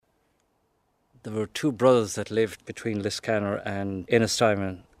There were two brothers that lived between Liscannor and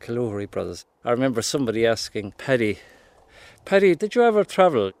Innistimon, Killoughry brothers. I remember somebody asking Paddy, did you ever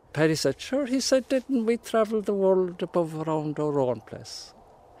travel? Paddy said, sure. He said, didn't we travel the world above around our own place?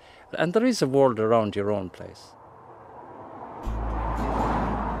 And there is a world around your own place.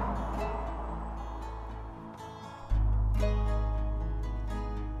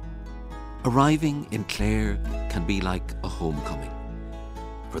 Arriving in Clare can be like a homecoming.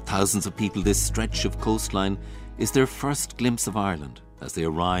 For thousands of people, this stretch of coastline is their first glimpse of Ireland as they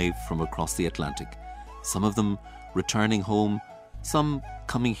arrive from across the Atlantic. Some of them returning home, some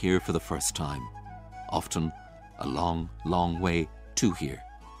coming here for the first time. Often a long, long way to here.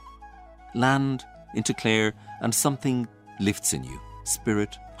 Land into Clare and something lifts in you.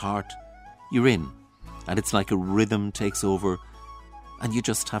 Spirit, heart, you're in. And it's like a rhythm takes over and you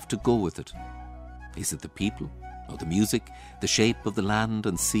just have to go with it. Is it the people, or the music, the shape of the land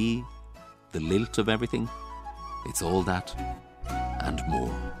and sea, the lilt of everything? It's all that and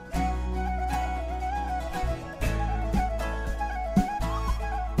more.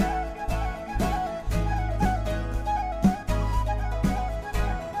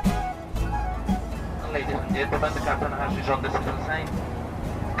 Ladies and gentlemen, the captain has his on the signal sign.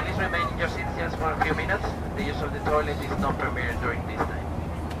 Please remain in your seats just for a few minutes. The use of the toilet is not permitted during this time.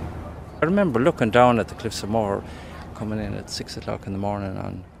 I remember looking down at the Cliffs of Moher, coming in at 6 o'clock in the morning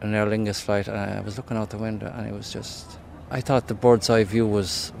on an Aer Lingus flight, and I was looking out the window and it was just... I thought the bird's eye view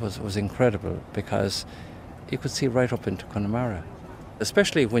was incredible because you could see right up into Connemara.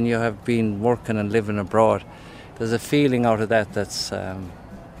 Especially when you have been working and living abroad, there's a feeling out of that that's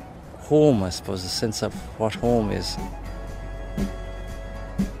home, I suppose, a sense of what home is.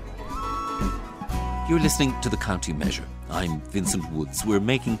 You're listening to The County Measure. I'm Vincent Woods. We're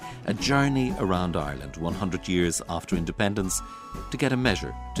making a journey around Ireland 100 years after independence to get a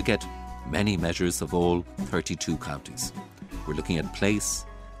measure, to get many measures of all 32 counties. We're looking at place,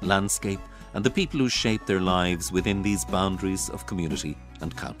 landscape and the people who shape their lives within these boundaries of community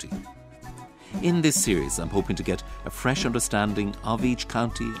and county. In this series, I'm hoping to get a fresh understanding of each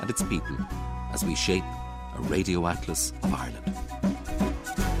county and its people as we shape a radio atlas of Ireland.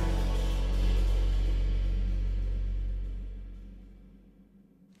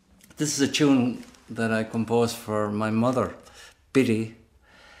 This is a tune that I composed for my mother, Biddy,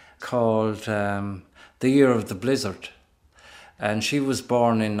 called The Year of the Blizzard. And she was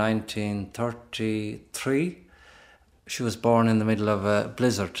born in 1933. She was born in the middle of a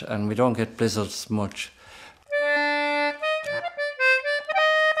blizzard, and we don't get blizzards much.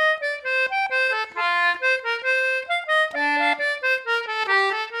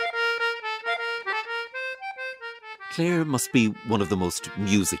 Clare must be one of the most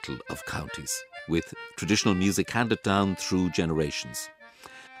musical of counties, with traditional music handed down through generations.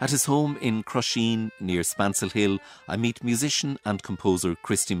 At his home in Crusheen, near Spansel Hill, I meet musician and composer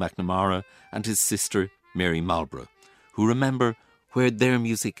Christy McNamara and his sister Mary Marlborough, who remember where their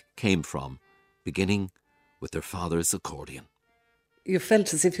music came from, beginning with their father's accordion. You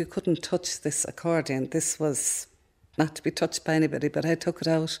felt as if you couldn't touch this accordion. This was not to be touched by anybody, but I took it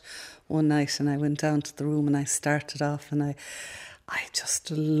out one night and I went down to the room and I started off and I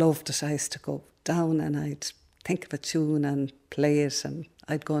just loved it. I used to go down and I'd think of a tune and play it, and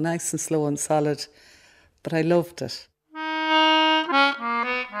I'd go nice and slow and solid, but I loved it.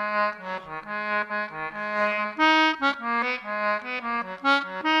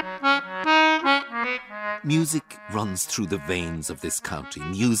 Music runs through the veins of this county.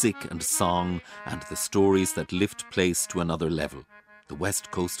 Music and song and the stories that lift place to another level. The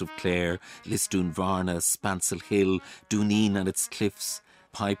west coast of Clare, Lisdoon Varna, Spansel Hill, Dooneen and its cliffs,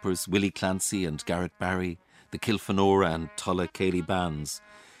 Pipers, Willie Clancy and Garrett Barry, the Kilfenora and Tulla Cayley bands.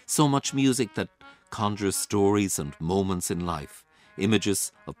 So much music that conjures stories and moments in life,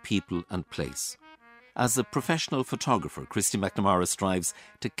 images of people and place. As a professional photographer, Christy McNamara strives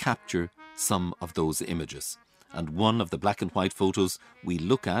to capture some of those images. And one of the black and white photos we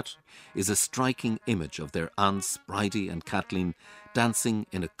look at is a striking image of their aunts Bridie and Kathleen dancing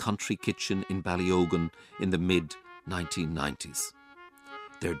in a country kitchen in Ballyogan in the mid-1990s.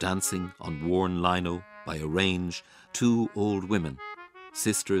 They're dancing on worn lino by a range, two old women,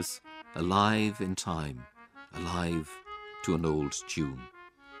 sisters, alive in time, alive to an old tune.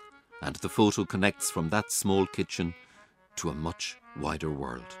 And the photo connects from that small kitchen to a much wider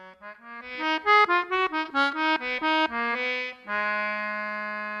world.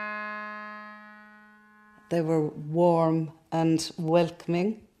 They were warm and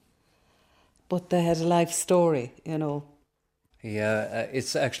welcoming, but they had a life story, you know. Yeah,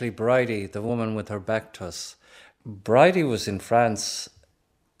 it's actually Bridie, the woman with her back to us. Bridie was in France.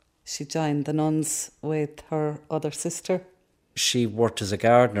 She joined the nuns with her other sister. She worked as a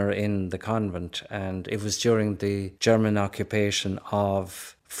gardener in the convent, and it was during the German occupation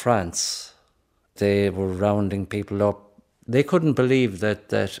of France. They were rounding people up. They couldn't believe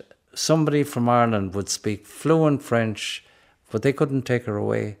that somebody from Ireland would speak fluent French, but they couldn't take her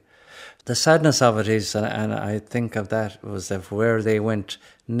away. The sadness of it is, and I think of that, was that where they went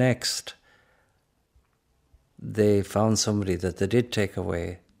next, they found somebody that they did take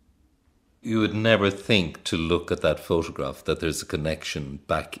away. You would never think to look at that photograph that there's a connection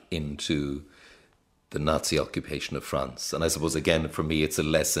back into the Nazi occupation of France. And I suppose, again, for me, it's a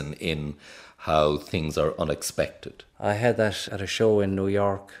lesson in how things are unexpected. I had that at a show in New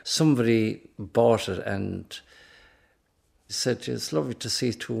York. Somebody bought it and said, it's lovely to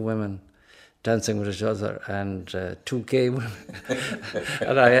see two women dancing with each other, and two gay women.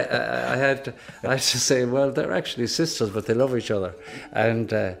 And I had to say, well, they're actually sisters, but they love each other.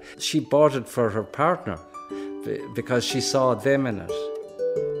 And she bought it for her partner because she saw them in it.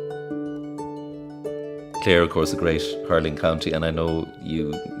 Clare, of course, a great hurling county, and I know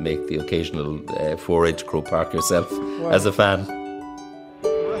you make the occasional foray to Croke Park yourself as a fan.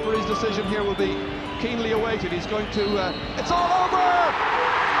 The referee's decision here will be keenly awaited. He's going to... it's all over!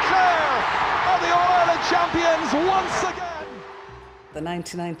 Clare are the All-Ireland champions once again! The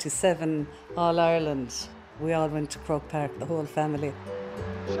 1997 All-Ireland, we all went to Croke Park, the whole family.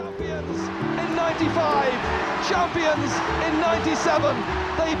 Champions in 95, champions in 97.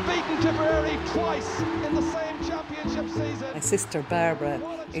 They've beaten Tipperary twice in the same championship season. My sister Barbara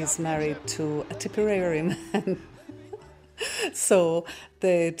is married to a Tipperary man. So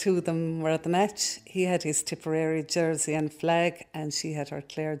the two of them were at the match. He had his Tipperary jersey and flag, and she had her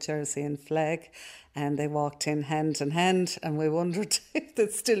Clare jersey and flag. And they walked in hand in hand, and we wondered if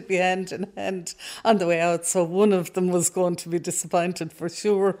they'd still be hand in hand on the way out. So one of them was going to be disappointed for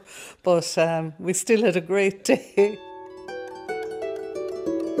sure, but we still had a great day.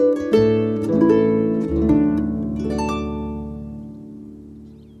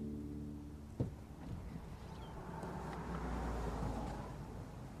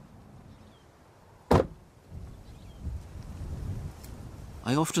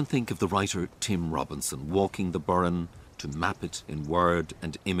 I often think of the writer Tim Robinson walking the Burren to map it in word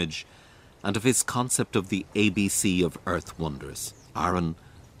and image, and of his concept of the ABC of Earth Wonders: Arran,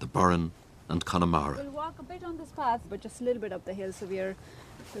 the Burren and Connemara. We'll walk a bit on this path, but just a little bit up the hill, so there's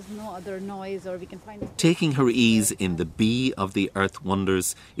no other noise, or we can find... Taking her ease in the B of the Earth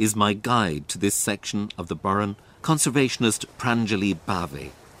Wonders is my guide to this section of the Burren. Conservationist Pranjali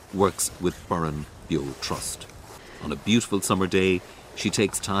Bave works with Burren Bio Trust. On a beautiful summer day, she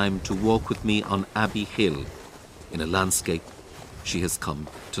takes time to walk with me on Abbey Hill in a landscape she has come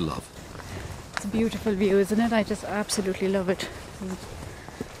to love. It's a beautiful view, isn't it? I just absolutely love it.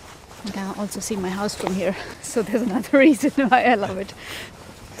 You can also see my house from here, so there's another reason why I love it.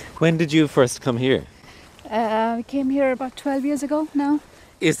 When did you first come here? I came here about 12 years ago now.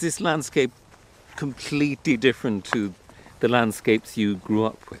 Is this landscape completely different to the landscapes you grew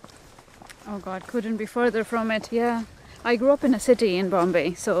up with? Oh God, couldn't be further from it, yeah. I grew up in a city in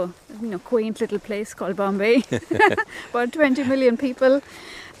Bombay, so, quaint little place called Bombay. About 20 million people,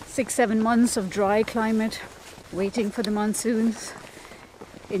 6-7 months of dry climate, waiting for the monsoons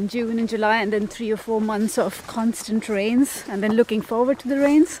in June and July, and then 3 or 4 months of constant rains, and then looking forward to the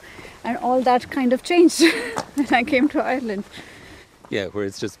rains. And all that kind of changed when I came to Ireland. Yeah, where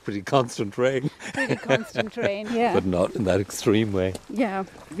it's just pretty constant rain. Pretty constant rain, yeah. But not in that extreme way. Yeah,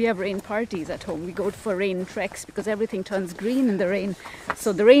 we have rain parties at home. We go for rain treks because everything turns green in the rain.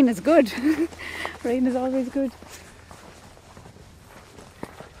 So the rain is good. Rain is always good.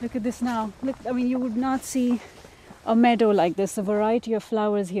 Look at this now. Look, you would not see a meadow like this, a variety of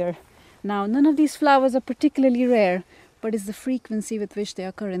flowers here. Now, none of these flowers are particularly rare, but it's the frequency with which they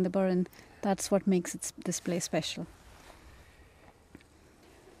occur in the Burren. That's what makes this place special.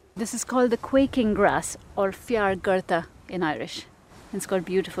 This is called the quaking grass, or fiargurta in Irish. It's got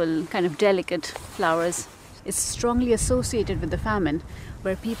beautiful, kind of delicate flowers. It's strongly associated with the famine,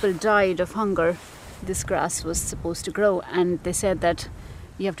 where people died of hunger. This grass was supposed to grow, and they said that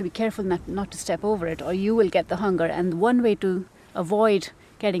you have to be careful not to step over it, or you will get the hunger. And one way to avoid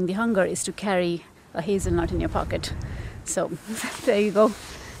getting the hunger is to carry a hazelnut in your pocket. So there you go.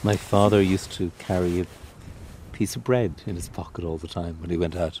 My father used to carry a piece of bread in his pocket all the time when he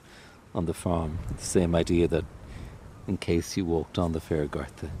went out on the farm. The same idea, that in case you walked on the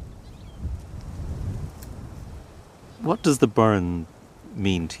Fairgartha. What does the Burren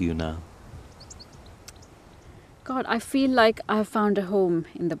mean to you now? God, I feel like I've found a home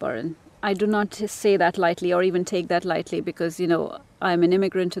in the Burren. I do not say that lightly or even take that lightly because, I'm an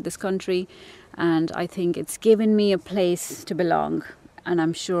immigrant to this country and I think it's given me a place to belong. And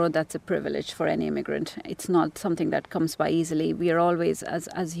I'm sure that's a privilege for any immigrant. It's not something that comes by easily. We are always,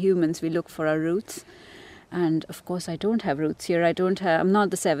 as humans, we look for our roots. And of course, I don't have roots here. I'm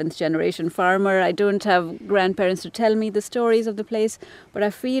not the 7th generation farmer. I don't have grandparents to tell me the stories of the place. But I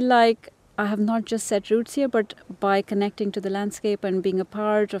feel like I have not just set roots here, but by connecting to the landscape and being a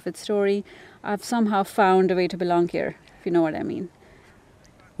part of its story, I've somehow found a way to belong here, if you know what I mean.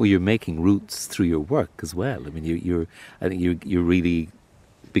 Well, you're making roots through your work as well. I mean, I think you're really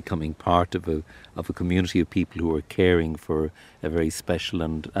becoming part of a community of people who are caring for a very special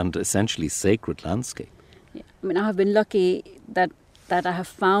and essentially sacred landscape. Yeah. I mean, I have been lucky that I have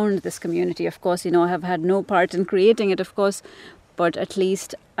found this community. Of course, I have had no part in creating it, of course, but at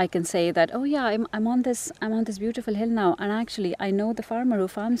least I can say that, oh yeah, I'm on this beautiful hill now, and actually I know the farmer who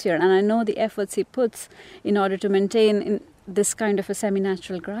farms here, and I know the efforts he puts in order to maintain this kind of a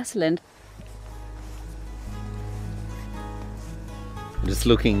semi-natural grassland. Just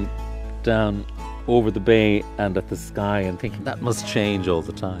looking down over the bay and at the sky and thinking that must change all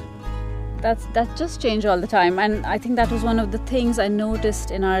the time. That just changed all the time, and I think that was one of the things I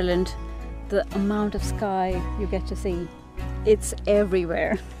noticed in Ireland, the amount of sky you get to see. It's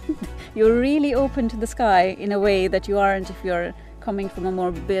everywhere. You're really open to the sky in a way that you aren't if you're coming from a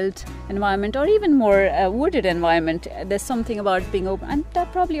more built environment or even more wooded environment. There's something about being open, and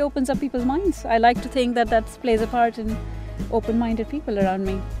that probably opens up people's minds. I like to think that plays a part in open-minded people around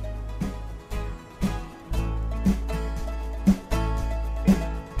me.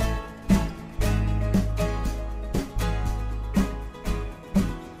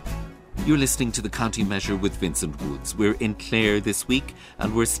 You're listening to The County Measure with Vincent Woods. We're in Clare this week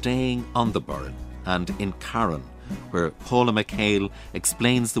and we're staying on the Burren and in Carron, where Paula McHale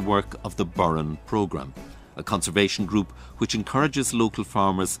explains the work of the Burren Programme, a conservation group which encourages local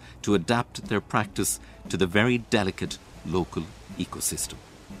farmers to adapt their practice to the very delicate local ecosystem.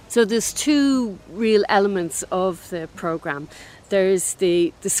 So there's two real elements of the programme. There's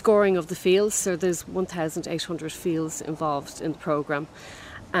the scoring of the fields, so there's 1,800 fields involved in the programme.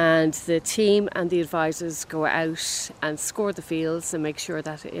 And the team and the advisors go out and score the fields and make sure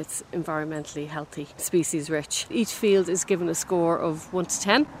that it's environmentally healthy, species rich. Each field is given a score of 1 to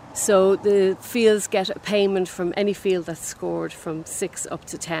 10. So the fields get a payment from any field that's scored from 6 up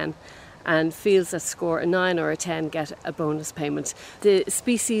to 10. And fields that score a 9 or a 10 get a bonus payment. The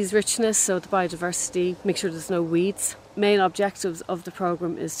species richness, so the biodiversity, make sure there's no weeds. Main objectives of the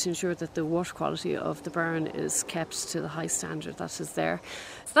programme is to ensure that the water quality of the burn is kept to the high standard that is there.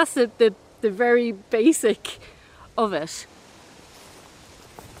 So that's the very basic of it.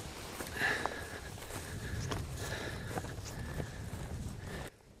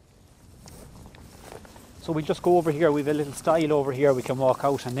 So we'll just go over here. We have a little stile over here. We can walk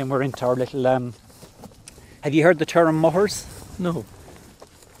out and then we're into our little... Have you heard the term muhers? No.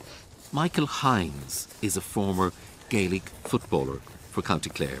 Michael Hines is a former Gaelic footballer for County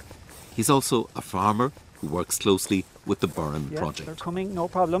Clare. He's also a farmer who works closely with the Burren project. They're coming, no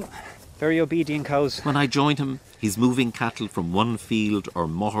problem. Very obedient cows. When I joined him, he's moving cattle from one field or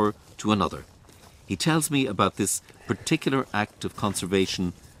moher to another. He tells me about this particular act of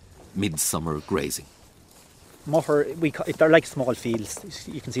conservation, midsummer grazing. Moher, they're like small fields.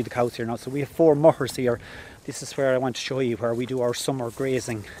 You can see the cows here now. So we have 4 mohers here. This is where I want to show you where we do our summer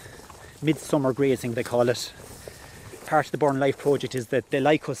grazing. Midsummer grazing, they call it. Part of the Burren Life project is that they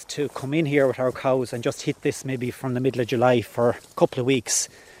like us to come in here with our cows and just hit this maybe from the middle of July for a couple of weeks,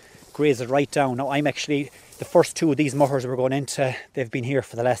 graze it right down. Now I'm actually, the first 2 of these mohers we're going into, they've been here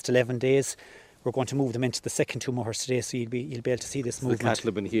for the last 11 days. We're going to move them into the second 2 mohers today, so you'll be able to see this movement. The cattle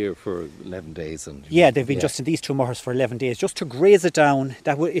have been here for 11 days. They've been just in these 2 mohers for 11 days, just to graze it down.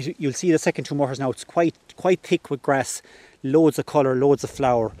 You'll see the second 2 mohers now, it's quite thick with grass, loads of colour, loads of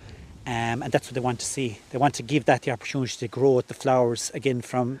flower. And that's what they want to see. They want to give that the opportunity to grow the flowers again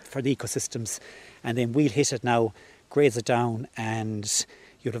for the ecosystems. And then we'll hit it now, graze it down, and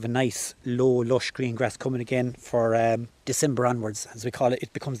you'll have a nice low lush green grass coming again for December onwards, as we call it.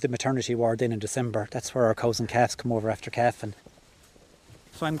 It becomes the maternity ward then in December. That's where our cows and calves come over after calving.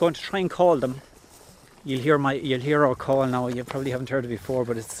 So I'm going to try and call them. You'll hear our call now. You probably haven't heard it before,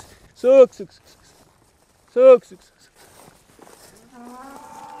 but it's suck, suck, suck, suck, suck, suck.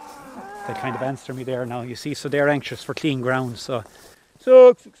 They kind of answer me there now, you see, so they're anxious for clean ground, so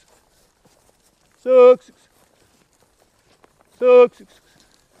suck, suck, suck, suck, suck, suck.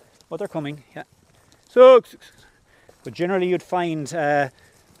 Oh, they're coming, yeah. Suck, suck, suck. But generally you'd find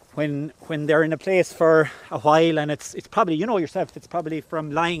when they're in a place for a while, and it's probably, you know yourself, it's probably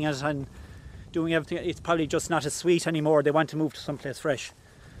from lying it and doing everything, it's probably just not as sweet anymore. They want to move to someplace fresh.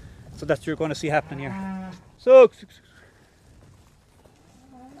 So that's what you're going to see happening here. So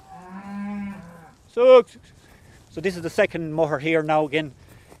this is the second moor here now. Again,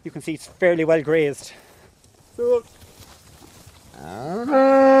 you can see it's fairly well grazed.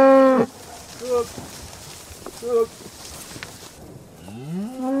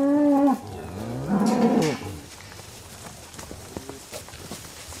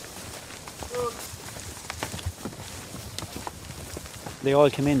 They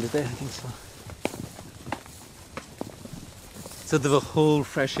all came in, did they? I think so. So they have a whole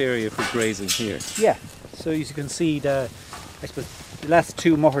fresh area for grazing here. Yeah. So as you can see, I suppose the last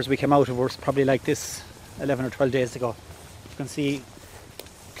two moors we came out of were probably like this 11 or 12 days ago. You can see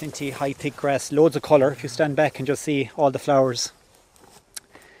plenty high thick grass, loads of colour. If you stand back and just see all the flowers.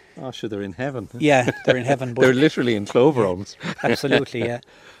 Oh, sure, they're in heaven. Yeah, they're in heaven. But they're literally in clover almost. Absolutely, yeah.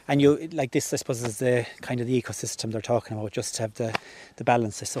 And you, like this, I suppose, is the kind of the ecosystem they're talking about, just to have the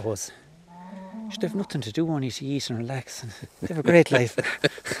balance, I suppose. They have nothing to do, only to eat and relax. And they have a great life.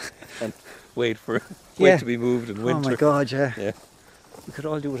 And wait to be moved in winter. Oh my God, yeah. Yeah. We could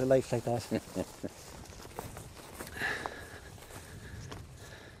all do with a life like that.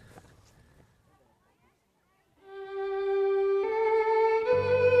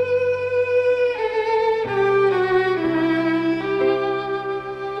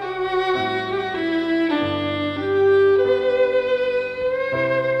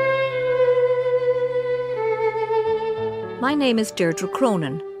 My name is Deirdre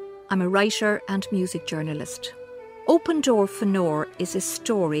Cronin. I'm a writer and music journalist. Open Door Fanore is a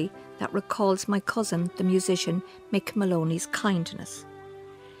story that recalls my cousin, the musician Mick Maloney's kindness.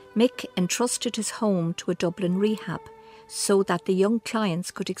 Mick entrusted his home to a Dublin rehab so that the young clients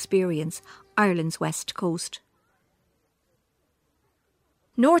could experience Ireland's west coast.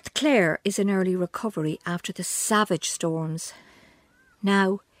 North Clare is in early recovery after the savage storms.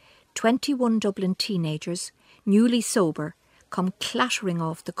 Now, 21 Dublin teenagers, newly sober, come clattering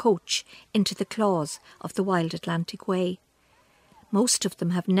off the coach into the claws of the wild Atlantic Way. Most of them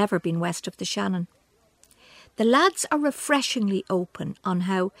have never been west of the Shannon. The lads are refreshingly open on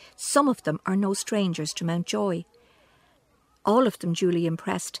how some of them are no strangers to Mountjoy. All of them duly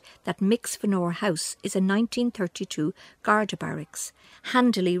impressed that Mick's Fanore house is a 1932 Garda barracks,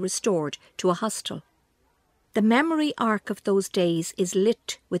 handily restored to a hostel. The memory arc of those days is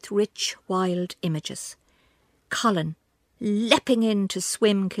lit with rich, wild images. Colin, leaping in to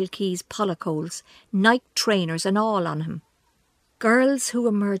swim Kilkee's pollock holes, night trainers and all on him. Girls who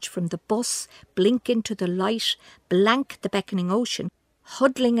emerge from the bus, blink into the light, blank the beckoning ocean,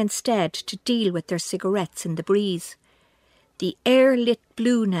 huddling instead to deal with their cigarettes in the breeze. The air lit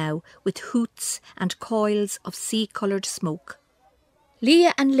blue now with hoots and coils of sea-coloured smoke.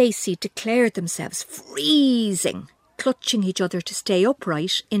 Leah and Lacey declared themselves freezing, clutching each other to stay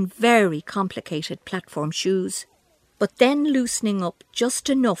upright in very complicated platform shoes, but then loosening up just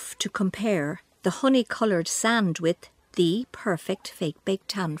enough to compare the honey-coloured sand with the perfect fake baked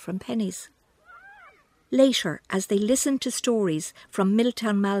tan from Penny's. Later, as they listened to stories from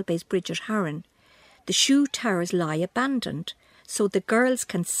Milltown Malbay's Bridget Harron, the shoe towers lie abandoned, so the girls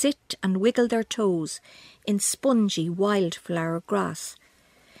can sit and wiggle their toes in spongy wildflower grass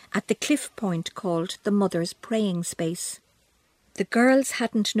at the cliff point called the Mother's Praying Space. The girls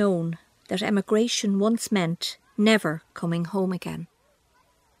hadn't known that emigration once meant never coming home again.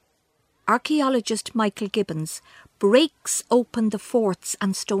 Archaeologist Michael Gibbons breaks open the forts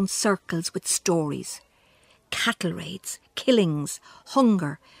and stone circles with stories. Cattle raids, killings,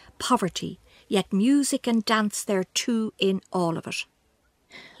 hunger, poverty, yet music and dance there too in all of it.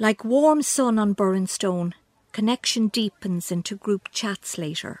 Like warm sun on burren stone, connection deepens into group chats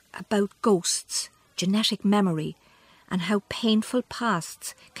later about ghosts, genetic memory, and how painful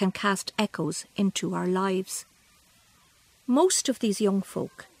pasts can cast echoes into our lives. Most of these young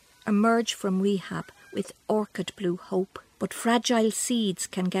folk emerge from rehab with orchid blue hope, but fragile seeds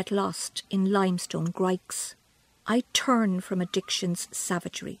can get lost in limestone grikes. I turn from addiction's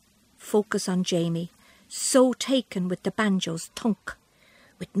savagery, focus on Jamie, so taken with the banjo's thunk,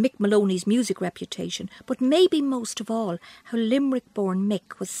 with Mick Maloney's music reputation, but maybe most of all how Limerick-born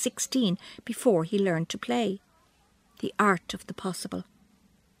Mick was 16 before he learned to play. The art of the possible.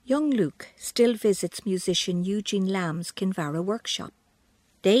 Young Luke still visits musician Eugene Lamb's Kinvara workshop.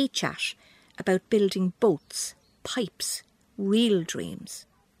 They chat about building boats, pipes, real dreams.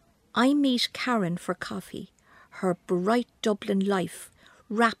 I meet Karen for coffee, her bright Dublin life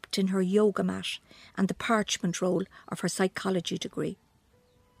wrapped in her yoga mat and the parchment roll of her psychology degree.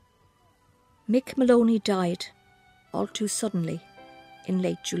 Mick Maloney died, all too suddenly, in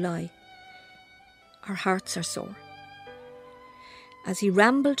late July. Our hearts are sore. As he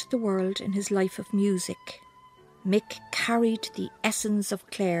rambled the world in his life of music, Mick carried the essence of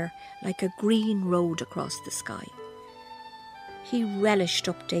Clare like a green road across the sky. He relished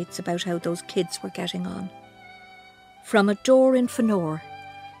updates about how those kids were getting on. From a door in Fanore,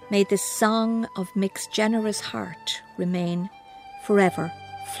 may the song of Mick's generous heart remain forever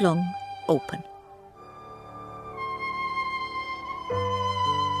flung open.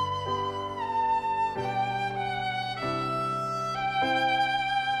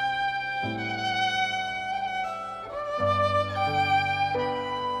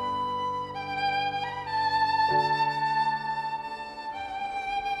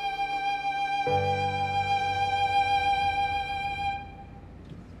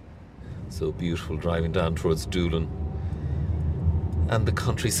 So beautiful driving down towards Doolin. And the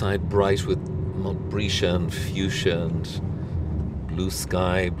countryside bright with montbretia and fuchsia and blue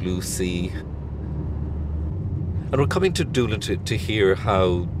sky, blue sea. And we're coming to Doolin to hear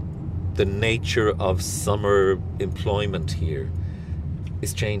how the nature of summer employment here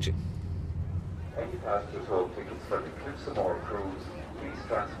is changing. Any passengers who hold tickets for the Cliffs of Moher cruise, please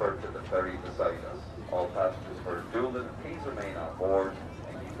transfer to the ferry beside us. All passengers for Doolin, please remain on board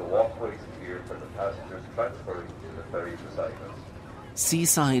and keep the walkways clear for the passengers transferring to the ferry beside us.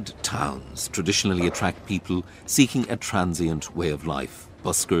 Seaside towns traditionally attract people seeking a transient way of life.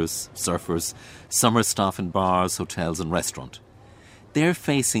 Buskers, surfers, summer staff in bars, hotels and restaurants. They're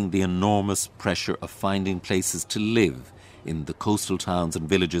facing the enormous pressure of finding places to live in the coastal towns and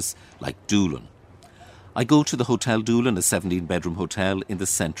villages like Doolin. I go to the Hotel Doolin, a 17-bedroom hotel in the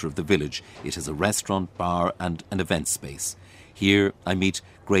centre of the village. It has a restaurant, bar and an event space. Here I meet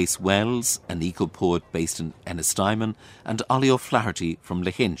Grace Wells, an eco-poet based in Ennistimon, and Ollie O'Flaherty from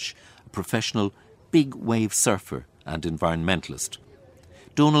Lahinch, a professional big-wave surfer and environmentalist.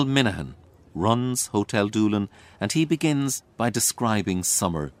 Donal Minahan runs Hotel Doolin, and he begins by describing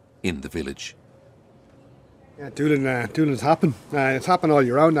summer in the village. Yeah, Doolin's happened. It's happened all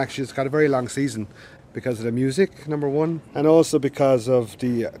year round, actually. It's got a very long season because of the music, number one, and also because of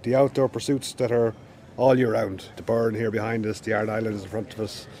the outdoor pursuits that are all year round. The burn here behind us, the Ireland Islands in front of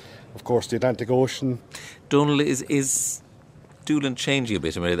us, of course the Atlantic Ocean. Donal, is Doolin changing a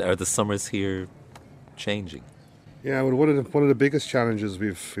bit? I mean, are the summers here changing? Yeah, well, one of the biggest challenges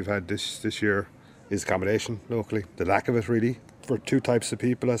we've had this year is accommodation locally. The lack of it, really, for two types of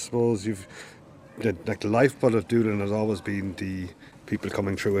people, I suppose. The lifeblood of Doolin has always been the people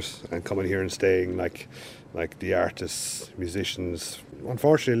coming through it and coming here and staying, like the artists, musicians.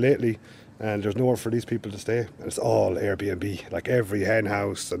 Unfortunately, lately, and there's nowhere for these people to stay. And it's all Airbnb, like every hen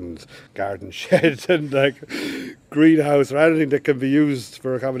house and garden shed and like greenhouse or anything that can be used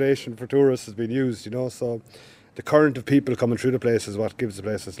for accommodation for tourists has been used, you know. So the current of people coming through the place is what gives the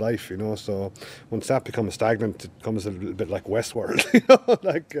place its life, you know. So once that becomes stagnant, it becomes a little bit like Westworld, you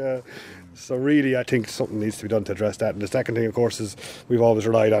know. So really, I think something needs to be done to address that. And the second thing, of course, is we've always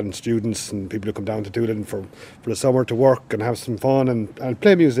relied on students and people who come down to Doolin for the summer to work and have some fun and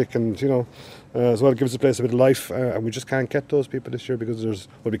play music, and you know, as well, it gives the place a bit of life. And we just can't get those people this year because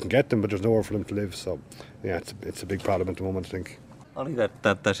we can get them, but there's nowhere for them to live. So yeah, it's a big problem at the moment, I think. Only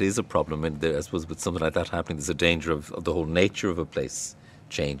that is a problem. And I suppose with something like that happening, there's a danger of the whole nature of a place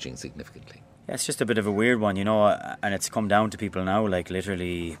changing significantly. Yeah, it's just a bit of a weird one, you know, and it's come down to people now, like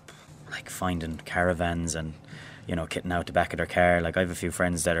literally, like finding caravans and, you know, kitting out the back of their car. Like I have a few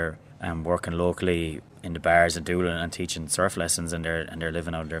friends that are working locally in the bars in Doolin and teaching surf lessons, and they're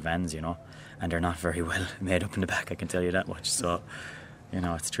living out of their vans, you know, and they're not very well made up in the back, I can tell you that much. So, you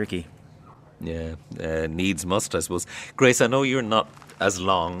know, it's tricky. Yeah, needs must, I suppose. Grace, I know you're not as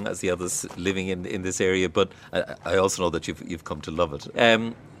long as the others living in this area, but I also know that you've come to love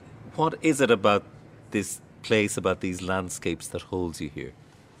it. What is it about this place, about these landscapes that holds you here?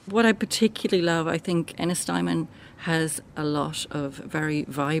 What I particularly love, I think Ennistimon has a lot of very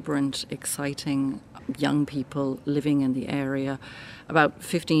vibrant, exciting young people living in the area. About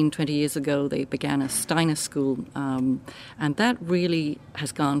 15, 20 years ago, they began a Steiner school, and that really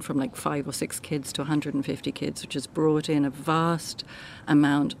has gone from like 5 or 6 kids to 150 kids, which has brought in a vast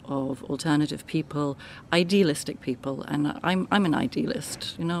amount of alternative people, idealistic people, and I'm an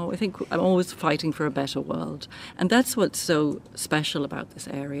idealist, you know. I think I'm always fighting for a better world, and that's what's so special about this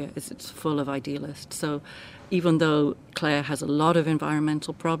area, is it's full of idealists. So even though Clare has a lot of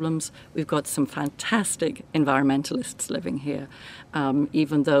environmental problems, we've got some fantastic environmentalists living here.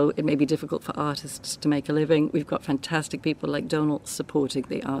 Even though it may be difficult for artists to make a living, we've got fantastic people like Donal supporting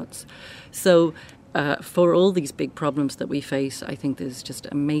the arts. So for all these big problems that we face, I think there's just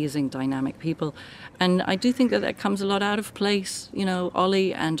amazing, dynamic people. And I do think that comes a lot out of place. You know,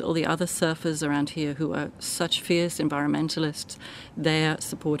 Ollie and all the other surfers around here who are such fierce environmentalists, they're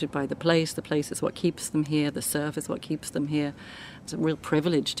supported by the place. The place is what keeps them here. The surf is what keeps them here. It's a real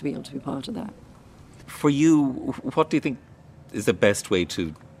privilege to be able to be part of that. For you, what do you think is the best way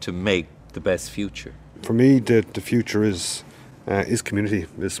to make the best future? For me, the future is community,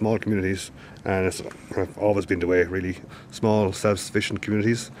 is small communities, and it's always been the way, really. Small, self-sufficient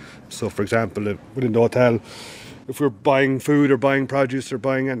communities. So, for example, within the hotel, if we're buying food or buying produce or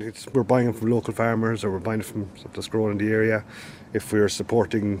we're buying it from local farmers, or we're buying it from something that's grown in the area. If we're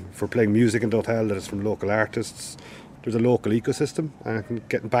playing music in the hotel, that is from local artists. There's a local ecosystem, and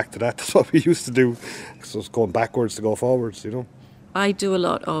getting back to that's what we used to do. So it's going backwards to go forwards, you know. I do a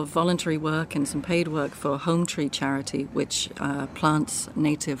lot of voluntary work and some paid work for Home Tree Charity, which plants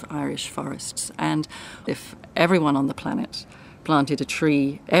native Irish forests. And if everyone on the planet planted a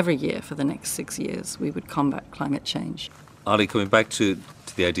tree every year for the next 6 years, we would combat climate change. Ollie, coming back to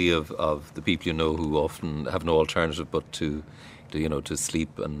the idea of the people you know who often have no alternative but to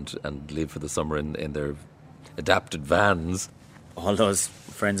sleep and live for the summer in their adapted vans. All those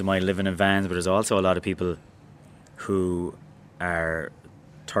friends of mine living in vans, but there's also a lot of people who are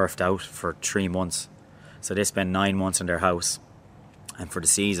turfed out for 3 months. So they spend 9 months in their house, and for the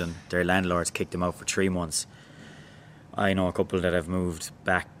season their landlords kick them out for 3 months. I know a couple that have moved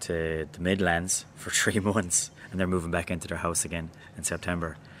back to the Midlands for 3 months, and they're moving back into their house again in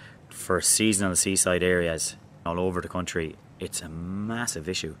September. For seasonal seaside areas all over the country, it's a massive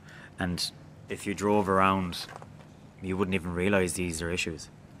issue, and if you drove around you wouldn't even realise these are issues.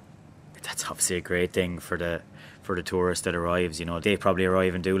 That's obviously a great thing for the tourist that arrives. You know, they probably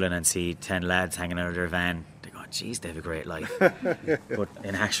arrive in Doolin and see 10 lads hanging out of their van. They go, geez, they have a great life. But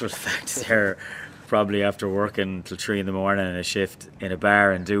in actual fact, they're probably after working till 3 a.m. in a shift in a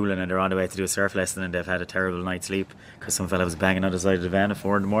bar in Doolin, and they're on the way to do a surf lesson, and they've had a terrible night's sleep because some fella was banging on the side of the van at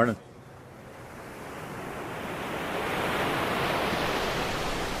 4 a.m.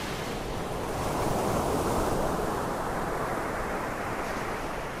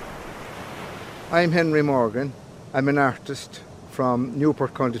 I'm Henry Morgan. I'm an artist from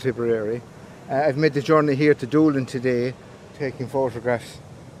Newport, County Tipperary. I've made the journey here to Doolin today, taking photographs,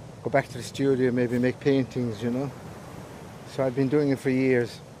 go back to the studio, maybe make paintings, you know. So I've been doing it for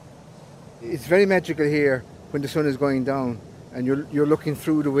years. It's very magical here when the sun is going down and you're looking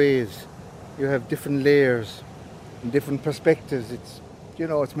through the waves. You have different layers and different perspectives.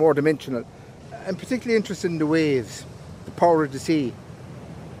 It's more dimensional. I'm particularly interested in the waves, the power of the sea.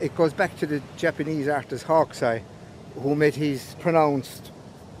 It goes back to the Japanese artist Hawkseye, who made his pronounced,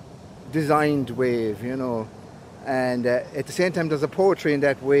 designed wave, you know. And at the same time, there's a poetry in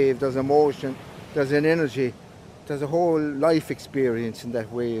that wave, there's emotion, there's an energy, there's a whole life experience in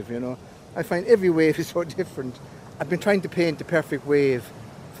that wave, you know. I find every wave is so different. I've been trying to paint the perfect wave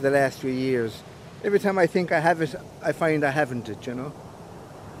for the last few years. Every time I think I have it, I find I haven't it, you know.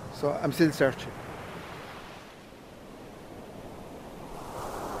 So I'm still searching.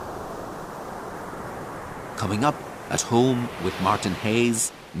 Coming up, at home with Martin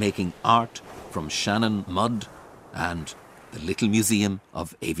Hayes, making art from Shannon mud, and the Little Museum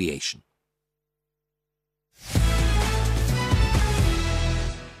of Aviation.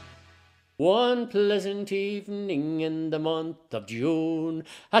 One pleasant evening in the month of June,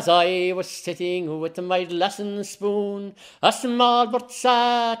 as I was sitting with my glass and spoon, a small bird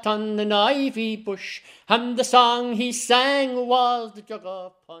sat on an ivy bush, and the song he sang was the jug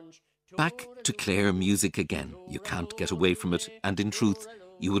of punch. Back to Clare music again. You can't get away from it, and in truth,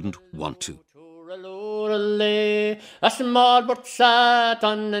 you wouldn't want to. A small bird sat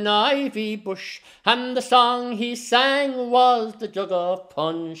on an ivy bush, and the song he sang was the jug of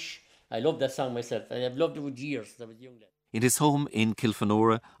punch. I love that song myself. I have loved it for years since I was young. In his home in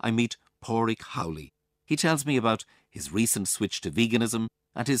Kilfenora, I meet Pádraig Howley. He tells me about his recent switch to veganism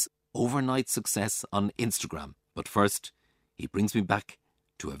and his overnight success on Instagram. But first, he brings me back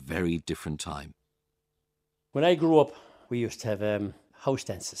to a very different time. When I grew up, we used to have house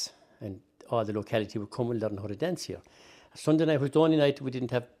dances, and all the locality would come and learn how to dance here. Sunday night was the only night we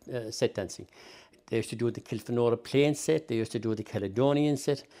didn't have set dancing. They used to do the Kilfenora plain set, they used to do the Caledonian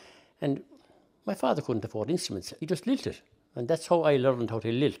set, and my father couldn't afford instruments. He just lilted, and that's how I learned how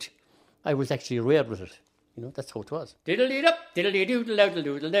to lilt. I was actually rare with it. You know, that's how it was. The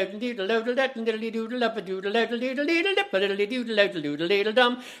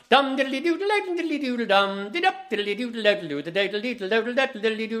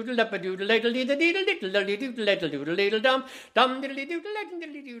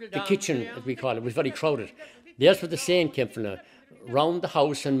kitchen, as we call it, was very crowded. There's where the saying came from, round the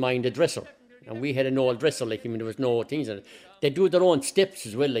house and mind the dresser. And we had an old dresser, like, I mean, there was no things in it. They do their own steps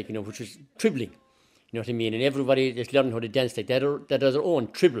as well, like, you know, which was dribbling. You know what I mean? And everybody just learning how to dance like that. They do their own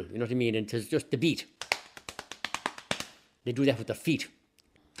dribble, you know what I mean? And it's just the beat. They do that with their feet.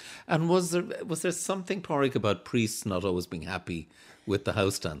 And was there something, Pádraig, about priests not always being happy with the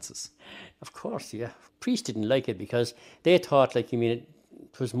house dances? Of course, yeah. Priests didn't like it because they thought, like, I mean,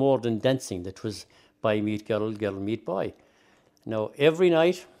 it was more than dancing. That was boy meet girl, girl meet boy. Now, every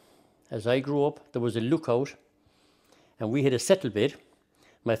night, as I grew up, there was a lookout, and we had a settle bed.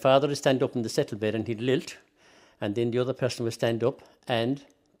 My father would stand up in the settle bed and he'd lilt, and then the other person would stand up and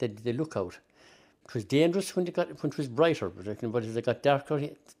they'd look out. It was dangerous when it was brighter, but as it got darker,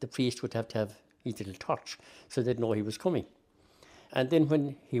 the priest would have to have his little torch so they'd know he was coming. And then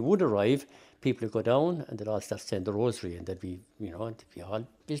when he would arrive, people would go down and they'd all start saying the rosary, and they'd be, you know, it'd be all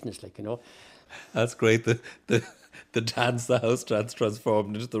business, like, you know. That's great. The dance, the house dance,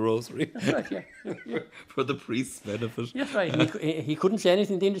 transformed into the rosary. That's right, yeah. For the priest's benefit. That's right. He couldn't say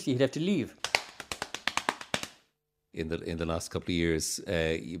anything dangerous. He'd have to leave. In the last couple of years,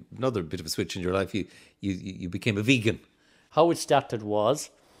 another bit of a switch in your life. You became a vegan. How it started was,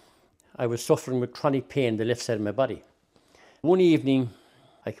 I was suffering with chronic pain in the left side of my body. One evening,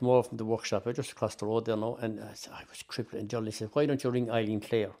 I came over from the workshop, I just across the road there now, and I was crippled. And Johnny said, "Why don't you ring Eileen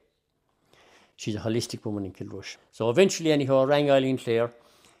Clare? She's a holistic woman in Kilrush." So eventually, anyhow, I rang Eileen Clare,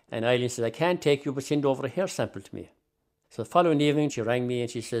 and Eileen said, "I can't take you, but send over a hair sample to me." So the following evening, she rang me and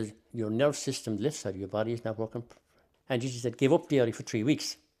she says, "Your nerve system, the left side of your body, is not working." And she said, "Give up dairy for 3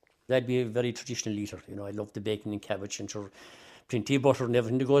 weeks." That'd be a very traditional eater. You know, I love the bacon and cabbage and sure, plenty of butter and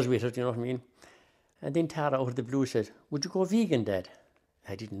everything that goes with it, you know what I mean? And then Tara, out of the blue, said, "Would you go vegan, Dad?"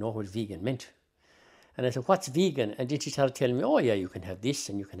 I didn't know what vegan meant. And I said, "What's vegan?" And then she started telling me, "Oh yeah, you can have this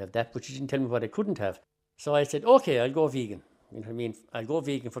and you can have that," but she didn't tell me what I couldn't have. So I said, "Okay, I'll go vegan." You know what I mean? I'll go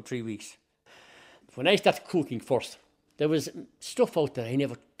vegan for 3 weeks. When I started cooking first, there was stuff out there I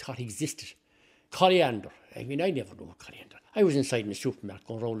never thought existed. Coriander. I mean, I never knew coriander. I was inside in the supermarket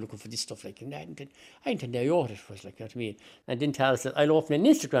going around looking for this stuff, like, and I didn't know what it was, like, you know what I mean? And then Tara said, "I'll open an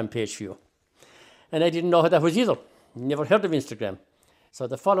Instagram page for you." And I didn't know what that was either. Never heard of Instagram. So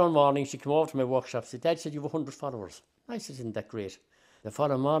the following morning, she came over to my workshop and said, "Dad said you have 100 followers. I said, "Isn't that great?" The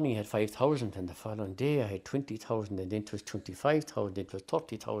following morning, I had 5,000, and the following day, I had 20,000, and then it was 25,000, then it was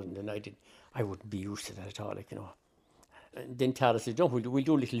 30,000, and I wouldn't be used to that at all, like, you know. And then Tara said, "No, we'll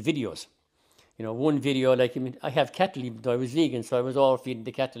do little videos." You know, one video, like, I mean, I have cattle, even though I was vegan, so I was all feeding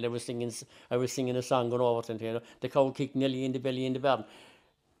the cattle. I was singing a song going over to, you know, the cow kicked Nelly in the belly in the barn.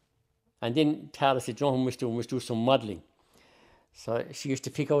 And then Tara said, "You know what we must do some modelling." So she used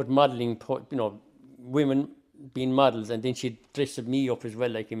to pick out modelling, you know, women being models, and then she'd dress me up as well,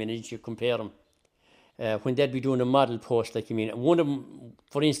 like, I mean, and she'd compare them. When they'd be doing a model post, like, I mean, one of them,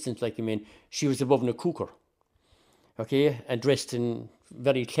 for instance, like, I mean, she was above a cooker, okay, and dressed in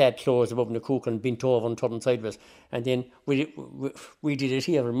very clad clothes above the cooker and bent over and turned sideways. And then we did it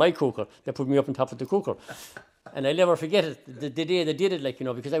here in my cooker. They put me up on top of the cooker. And I'll never forget it, the day they did it, like, you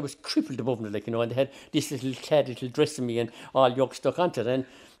know, because I was crippled above it, like, you know, and they had this little dress of me and all yolk stuck onto it.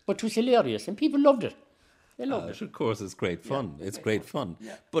 But it was hilarious, and people loved it. They loved it. Of course, it's great fun. Yeah, it's great fun.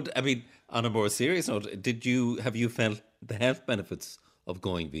 Yeah. But, I mean, on a more serious note, have you felt the health benefits of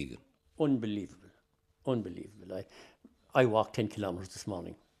going vegan? Unbelievable. I walked 10 kilometres this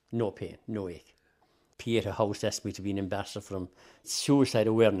morning. No pain, no ache. Pieta House asked me to be an ambassador for them. Suicide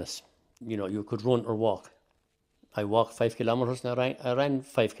awareness. You know, you could run or walk. I walked 5 kilometres and I ran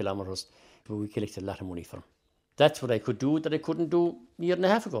 5 kilometres, but we collected a lot of money for them. That's what I could do that I couldn't do a year and a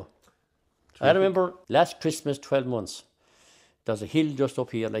half ago. Terrific. I remember last Christmas, 12 months, there's a hill just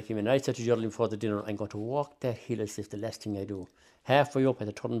up here, like, I mean, I said to Geraldine before the dinner, I'm going to walk that hill as if the last thing I do. Halfway up, I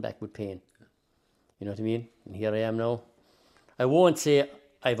had to turn back with pain. You know what I mean? And here I am now. I won't say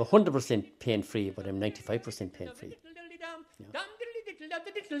I have 100% pain-free, but I'm 95% pain-free.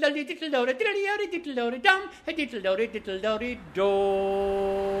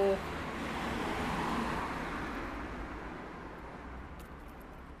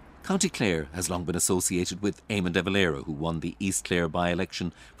 County Clare has long been associated with Eamon de Valera, who won the East Clare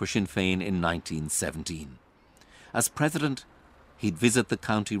by-election for Sinn Féin in 1917. As president, he'd visit the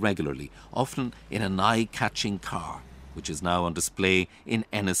county regularly, often in an eye-catching car, which is now on display in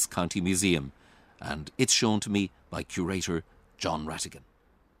Ennis County Museum, and it's shown to me by curator John Rattigan.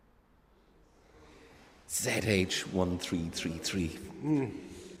 ZH1333.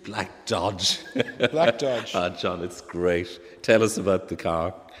 Black Dodge. Black Dodge. John, it's great. Tell us about the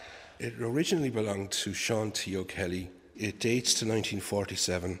car. It originally belonged to Sean T. O'Kelly. It dates to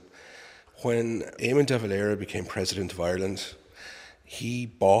 1947. When Eamon de Valera became President of Ireland, he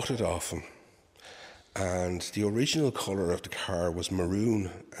bought it off him. And the original colour of the car was maroon,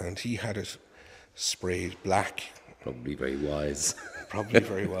 and he had it sprayed black. Probably very wise. Probably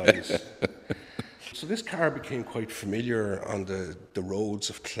very wise. So this car became quite familiar on the roads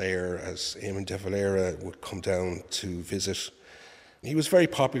of Clare as Eamon de Valera would come down to visit. He was very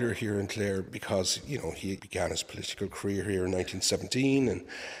popular here in Clare because, he began his political career here in 1917 and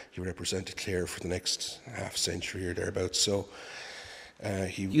he represented Clare for the next half century or thereabouts. So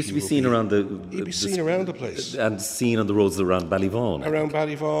he used to be seen around the... He'd be seen around the place. And seen on the roads around Ballyvaughan. Around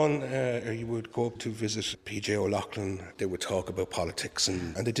Ballyvaugn, he would go up to visit P.J. O'Loughlin. They would talk about politics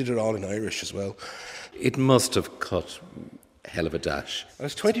and they did it all in Irish as well. It must have cut a hell of a dash.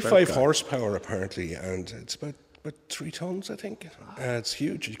 It's 25 horsepower apparently, and it's about 3 tons, I think. It's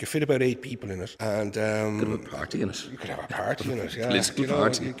huge. You could fit about 8 people in it. And could have a party in it. You could have a party in it, yeah. Political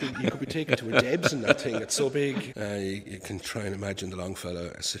party. You could be taken to a Debs in that thing. It's so big. You can try and imagine the long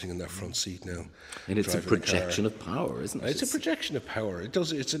fella sitting in that front seat now. And it's a projection of power, isn't it? It's a projection of power. It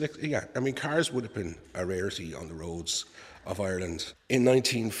does. Cars would have been a rarity on the roads of Ireland. In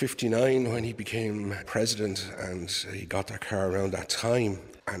 1959, when he became president, and he got that car around that time,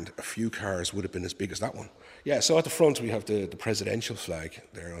 and a few cars would have been as big as that one. Yeah, so at the front we have the presidential flag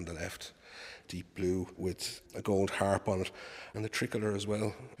there on the left, deep blue with a gold harp on it, and the tricolour as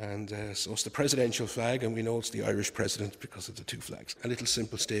well. And so it's the presidential flag, and we know it's the Irish president because of the 2 flags. A little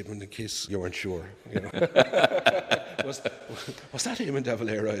simple statement in case you weren't sure. Was that Eamon de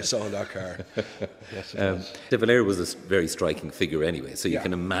Valera I saw in that car? Yes, it was. De Valera was a very striking figure anyway, so you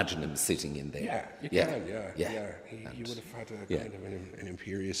can imagine him sitting in there. Yeah, you can. He would have had a kind of an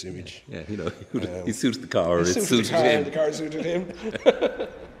imperious image. Yeah, he suited the car, it suited him. And the car suited him.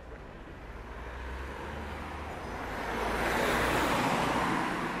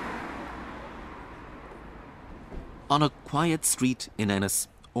 On a quiet street in Ennis,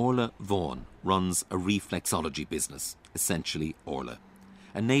 Orla Vaughan runs a reflexology business, essentially Orla.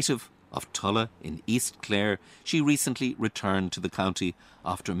 A native of Tulla in East Clare, she recently returned to the county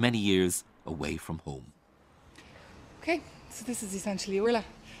after many years away from home. Okay, so this is essentially Orla.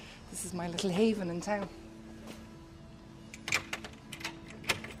 This is my little haven in town.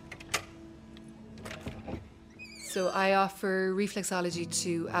 So I offer reflexology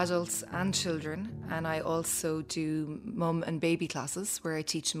to adults and children, and I also do mum and baby classes where I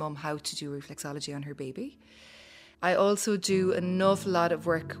teach mum how to do reflexology on her baby. I also do an awful lot of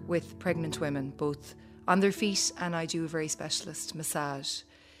work with pregnant women, both on their feet, and I do a very specialist massage.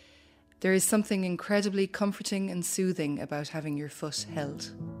 There is something incredibly comforting and soothing about having your foot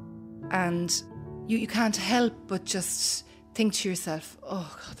held. And you can't help but just think to yourself,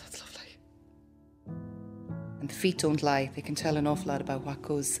 oh God, that's lovely. And the feet don't lie. They can tell an awful lot about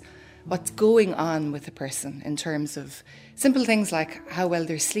what's going on with a person in terms of simple things like how well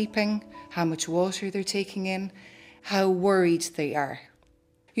they're sleeping, how much water they're taking in, how worried they are.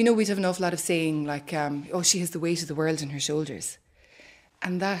 We'd have an awful lot of saying like, she has the weight of the world on her shoulders.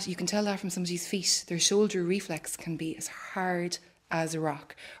 And that, you can tell that from somebody's feet. Their shoulder reflex can be as hard as a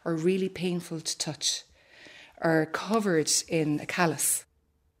rock, or really painful to touch, or covered in a callus.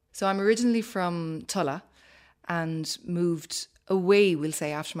 So I'm originally from Tulla, and moved away, we'll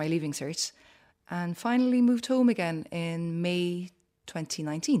say, after my leaving cert, and finally moved home again in May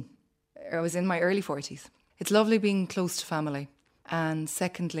 2019. I was in my early 40s. It's lovely being close to family. And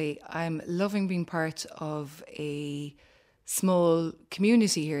secondly, I'm loving being part of a small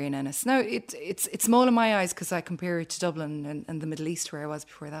community here in Ennis. Now, it's small in my eyes because I compare it to Dublin and the Middle East where I was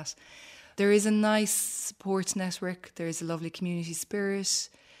before that. There is a nice support network. There is a lovely community spirit.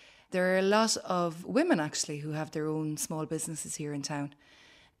 There are a lot of women, actually, who have their own small businesses here in town.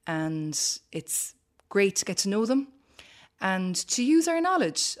 And it's great to get to know them and to use our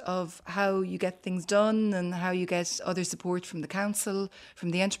knowledge of how you get things done and how you get other support from the council,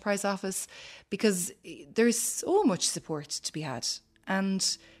 from the enterprise office, because there's so much support to be had.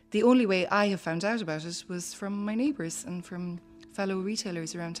 And the only way I have found out about it was from my neighbours and from fellow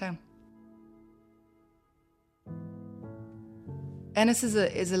retailers around town. Ennis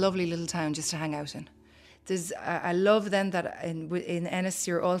is a lovely little town just to hang out in. I love then that in Ennis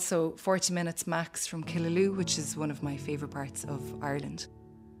you're also 40 minutes max from Killaloe, which is one of my favourite parts of Ireland.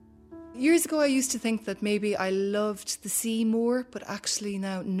 Years ago I used to think that maybe I loved the sea more, but actually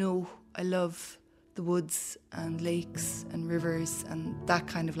now, no, I love the woods and lakes and rivers and that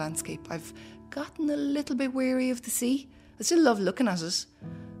kind of landscape. I've gotten a little bit weary of the sea. I still love looking at it,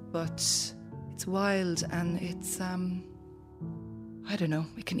 but it's wild and it's, I don't know,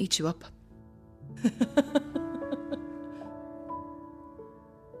 it can eat you up.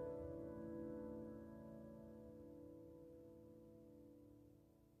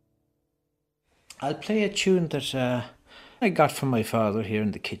 I'll play a tune that I got from my father here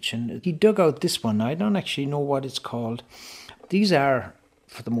in the kitchen. He dug out this one. I don't actually know what it's called. These are,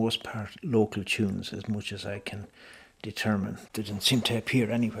 for the most part, local tunes, as much as I can determine. They didn't seem to appear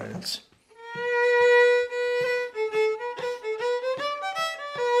anywhere else.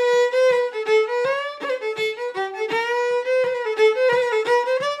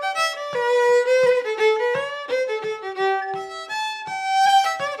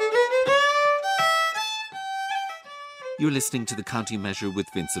 You're listening to the County Measure with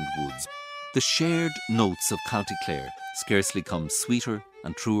Vincent Woods. The shared notes of County Clare scarcely come sweeter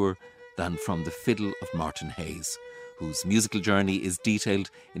and truer than from the fiddle of Martin Hayes, whose musical journey is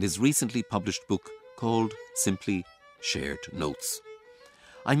detailed in his recently published book called simply Shared Notes.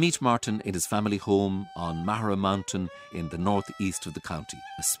 I meet Martin in his family home on Mahara Mountain in the northeast of the county,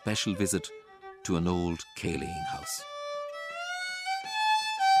 a special visit to an old kalaying house.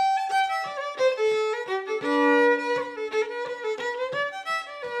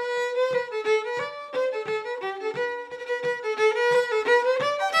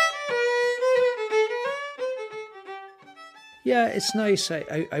 Yeah, it's nice.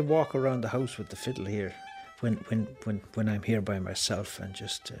 I walk around the house with the fiddle here when I'm here by myself and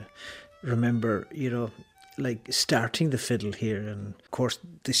just remember, like starting the fiddle here. And of course,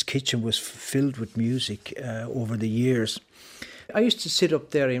 this kitchen was filled with music over the years. I used to sit up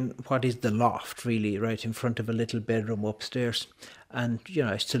there in what is the loft, really, right in front of a little bedroom upstairs. And,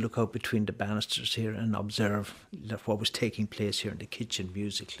 I used to look out between the banisters here and observe what was taking place here in the kitchen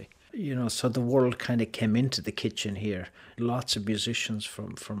musically. So the world kind of came into the kitchen here. Lots of musicians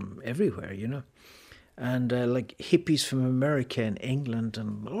from everywhere, And like hippies from America and England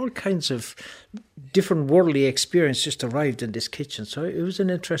and all kinds of different worldly experience just arrived in this kitchen. So it was an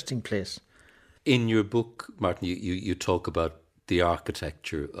interesting place. In your book, Martin, you talk about the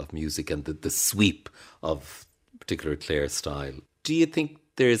architecture of music and the sweep of particular Clare style. Do you think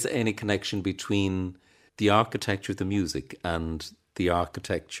there's any connection between the architecture of the music and the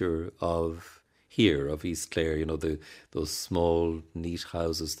architecture of here, of East Clare, those small, neat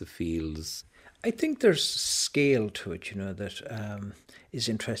houses, the fields? I think there's scale to it, that is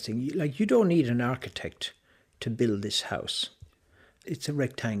interesting. Like, you don't need an architect to build this house. It's a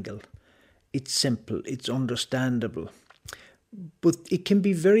rectangle. It's simple. It's understandable. But it can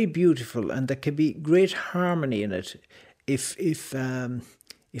be very beautiful, and there can be great harmony in it if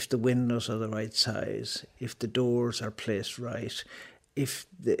the windows are the right size, if the doors are placed right, if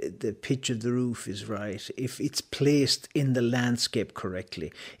the pitch of the roof is right, if it's placed in the landscape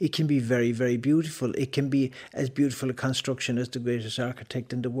correctly. It can be very, very beautiful. It can be as beautiful a construction as the greatest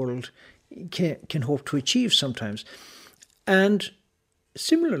architect in the world can hope to achieve sometimes. And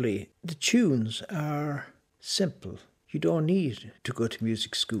similarly, the tunes are simple. You don't need to go to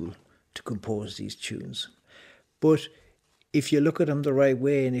music school to compose these tunes. But if you look at them the right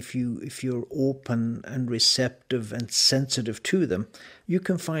way, and if you're open and receptive and sensitive to them, you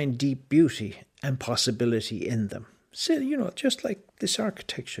can find deep beauty and possibility in them. So, just like this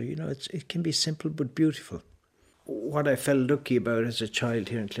architecture, it can be simple but beautiful. What I felt lucky about as a child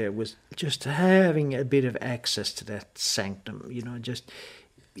here in Clare was just having a bit of access to that sanctum, just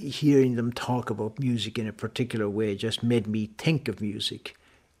hearing them talk about music in a particular way just made me think of music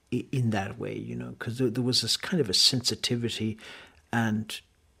in that way, because there was this kind of a sensitivity and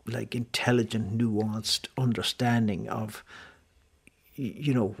like intelligent, nuanced understanding of,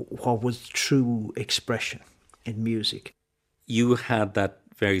 what was true expression in music. You had that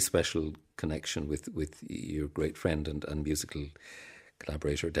very special connection with your great friend and musical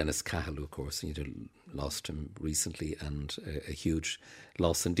collaborator, Dennis Cahill, of course, and you lost him recently, and a huge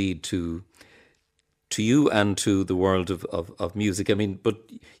loss indeed to you and to the world of music. I mean, but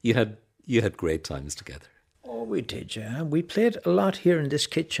you had great times together. Oh, we did, yeah. We played a lot here in this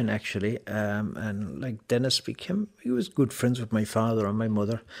kitchen, actually. And like Dennis he was good friends with my father and my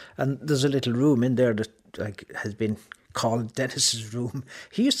mother. And there's a little room in there that has been called Dennis's room.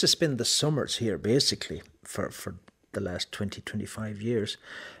 He used to spend the summers here, basically, for the last 20, 25 years.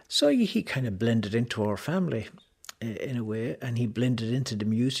 So he kind of blended into our family in a way, and he blended into the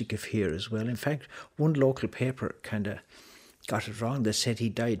music of here as well. In fact, one local paper kind of got it wrong. They said he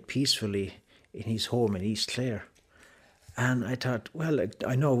died peacefully in his home in East Clare. And I thought, well,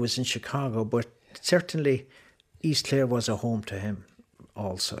 I know it was in Chicago, but certainly East Clare was a home to him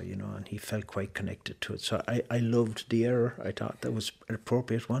also, and he felt quite connected to it. So I loved the error. I thought that was an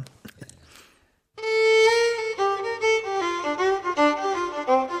appropriate one.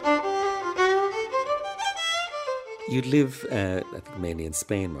 You live, I think, mainly in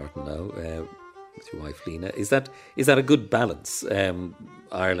Spain, Martin, now, with your wife, Lena. Is that a good balance?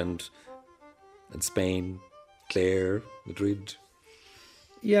 Ireland and Spain, Clare, Madrid?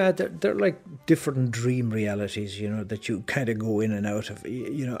 Yeah, they're like different dream realities, that you kind of go in and out of.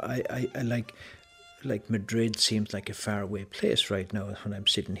 I like Madrid seems like a faraway place right now when I'm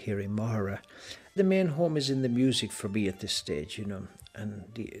sitting here in Mahara. The main home is in the music for me at this stage, and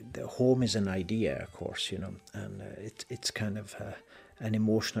the home is an idea, of course, and it's kind of an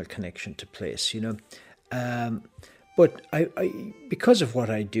emotional connection to place, But I because of what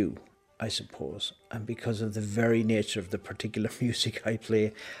I do, I suppose, and because of the very nature of the particular music I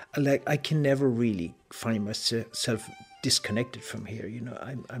play, I can never really find myself disconnected from here.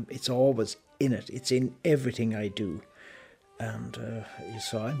 It's always in it. It's in everything I do, and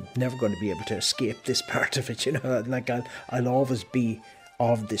so I'm never going to be able to escape this part of it. I'll always be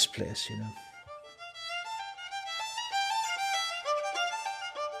of this place.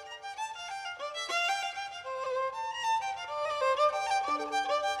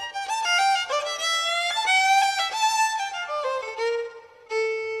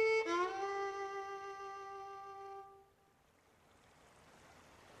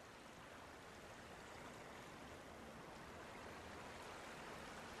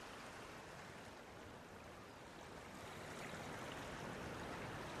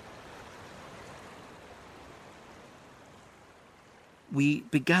 We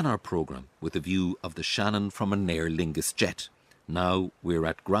began our programme with a view of the Shannon from an Aer Lingus jet. Now we're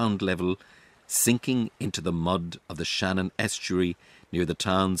at ground level, sinking into the mud of the Shannon estuary near the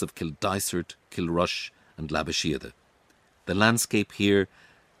towns of Kildysart, Kilrush and Labasheeda. The landscape here,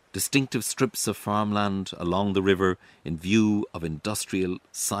 distinctive strips of farmland along the river in view of industrial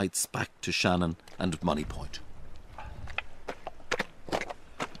sites back to Shannon and Moneypoint.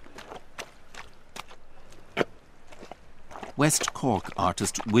 West Cork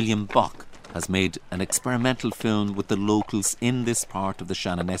artist William Bock has made an experimental film with the locals in this part of the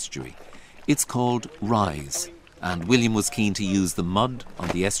Shannon estuary. It's called Rise, and William was keen to use the mud on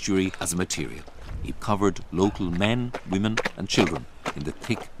the estuary as a material. He covered local men, women and children in the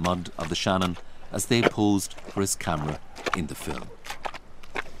thick mud of the Shannon as they posed for his camera in the film.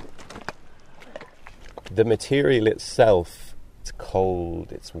 The material itself, it's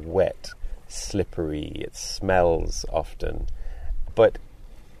cold, it's wet, slippery, it smells often, but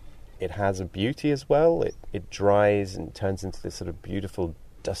it has a beauty as well. It dries and turns into this sort of beautiful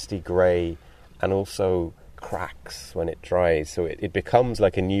dusty grey, and also cracks when it dries, so it becomes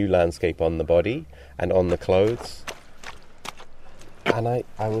like a new landscape on the body and on the clothes. And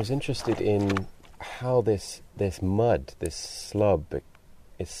I was interested in how this mud, this slub,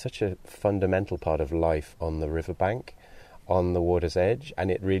 is such a fundamental part of life on the riverbank, on the water's edge,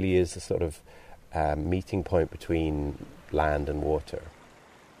 and it really is a sort of meeting point between land and water.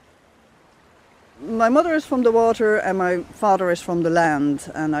 My mother is from the water and my father is from the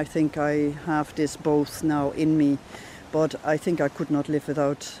land, and I think I have this both now in me, but I think I could not live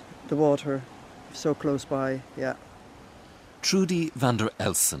without the water so close by, yeah. Trudy van der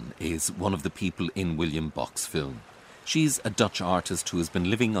Elsen is one of the people in William Bock's film. She's a Dutch artist who has been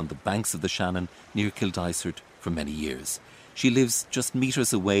living on the banks of the Shannon near Kildysart for many years. She lives just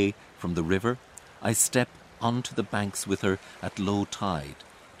metres away from the river. I step onto the banks with her at low tide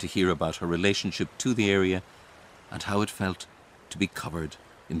to hear about her relationship to the area and how it felt to be covered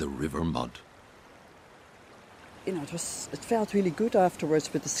in the river mud. It felt really good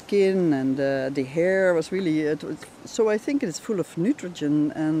afterwards with the skin, and the hair was really... so I think it's full of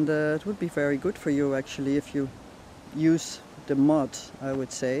nitrogen, and it would be very good for you actually if you use the mud, I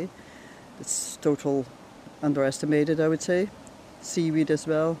would say. It's total underestimated, I would say. Seaweed as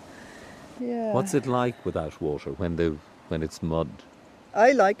well. Yeah. What's it like without water when it's mud?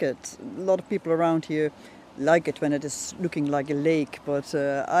 I like it. A lot of people around here like it when it is looking like a lake, but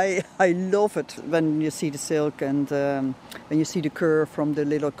I love it when you see the silk and when you see the curve from the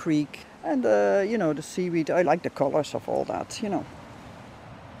little creek and the seaweed. I like the colours of all that,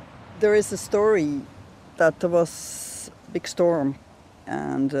 There is a story that there was a big storm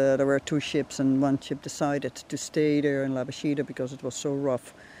and there were two ships, and one ship decided to stay there in Labasheeda because it was so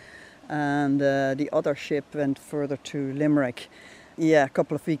rough, and the other ship went further to Limerick. Yeah, a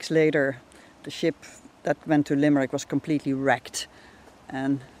couple of weeks later the ship that went to Limerick was completely wrecked,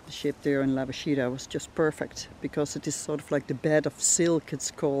 and the the ship there in Lavashida was just perfect, because it is sort of like the bed of silk, it's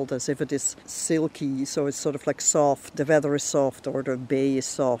called, as if it is silky, so it's sort of like soft, the weather is soft or the bay is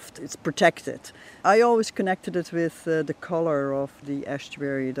soft, it's protected. I always connected it with the colour of the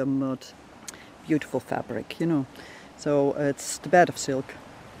estuary, the mud. Beautiful fabric, you know. So it's the bed of silk.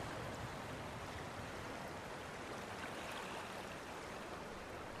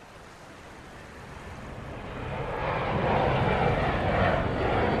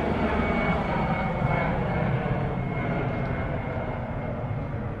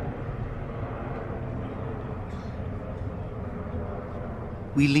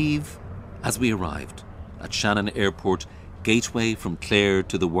 We leave as we arrived at Shannon Airport, gateway from Clare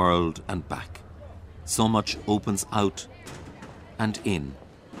to the world and back. So much opens out and in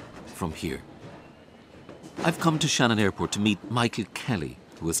from here. I've come to Shannon Airport to meet Michael Kelly,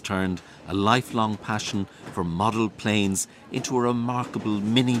 who has turned a lifelong passion for model planes into a remarkable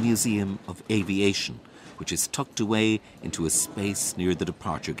mini museum of aviation, which is tucked away into a space near the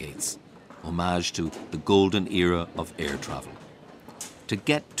departure gates, homage to the golden era of air travel. To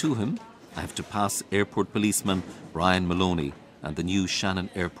get to him, I have to pass airport policeman Brian Maloney and the new Shannon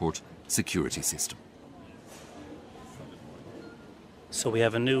Airport security system. So we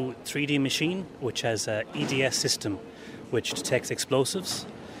have a new 3D machine which has an EDS system which detects explosives.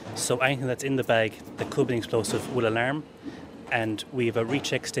 So anything that's in the bag that could be an explosive will alarm. And we have a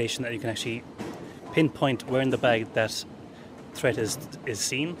recheck station that you can actually pinpoint where in the bag that threat is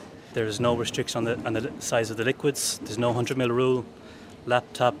seen. There is no restriction on the size of the liquids. There's no 100ml rule.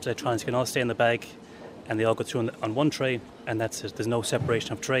 Laptops, electronics can all stay in the bag, and they all go through on one tray, and that's it. There's no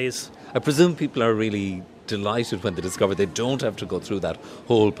separation of trays. I presume people are really delighted when they discover they don't have to go through that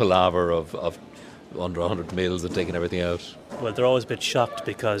whole palaver of under 100 mils and taking everything out. Well, they're always a bit shocked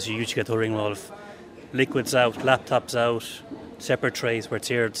because you usually get the whole ringroll of liquids out, laptops out, separate trays where it's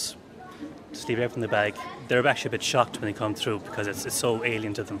here, just leave everything in the bag. They're actually a bit shocked when they come through because it's so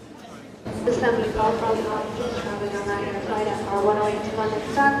alien to them. Assembly call from passengers travelling on Ryanair flight FR108 to London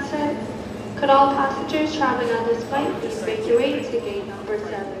Stansted. Could all passengers travelling on this flight please evacuate to gate number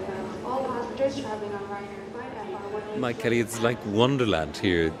 7? All passengers travelling on Ryanair flight FR108. Mike Kelly, it's like Wonderland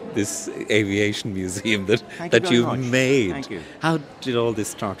here, this aviation museum that you've made. Thank you. How did all this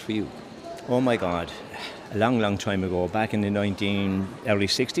start for you? Oh my God. A long time ago, back in the early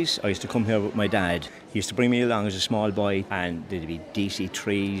 60s, I used to come here with my dad. He used to bring me along as a small boy, and there'd be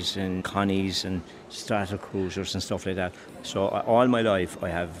DC-3s and Connies and Strata Cruisers and stuff like that. So all my life I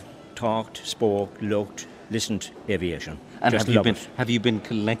have talked, spoke, looked, listened to aviation. And Just have you been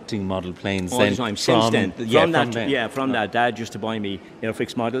collecting model planes all then? the time since then? From that, Dad used to buy me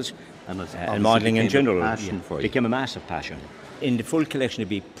Airfix models and modelling in general. Became a massive passion. In the full collection, it'd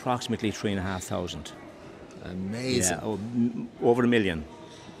be approximately 3,500. Amazing. Yeah, over $1 million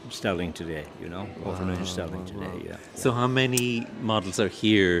sterling today, you know. Over $1 million sterling today, yeah. So how many models are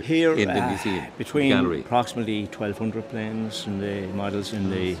here in the museum? Between gallery? Approximately 1,200 planes and the models in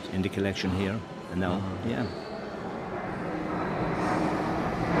the collection here and now, yeah.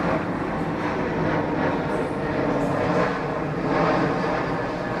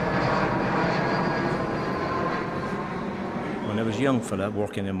 When I was a young fella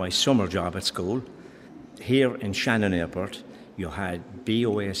working in my summer job at school, here in Shannon Airport, you had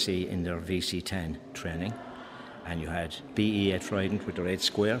BOAC in their VC-10 training, and you had BE at Trident with their 8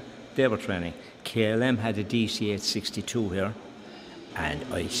 Square. They were training. KLM had a DC-862 here, and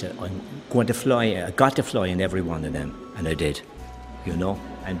I said, I'm going to fly. I got to fly in every one of them, and I did, you know.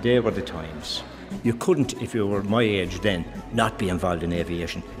 And they were the times. You couldn't, if you were my age then, not be involved in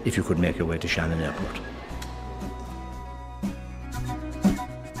aviation if you could make your way to Shannon Airport.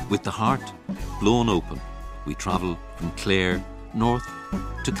 With the heart blown open, we travel from Clare north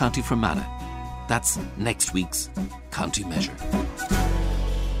to County Fermanagh. That's next week's County Measure.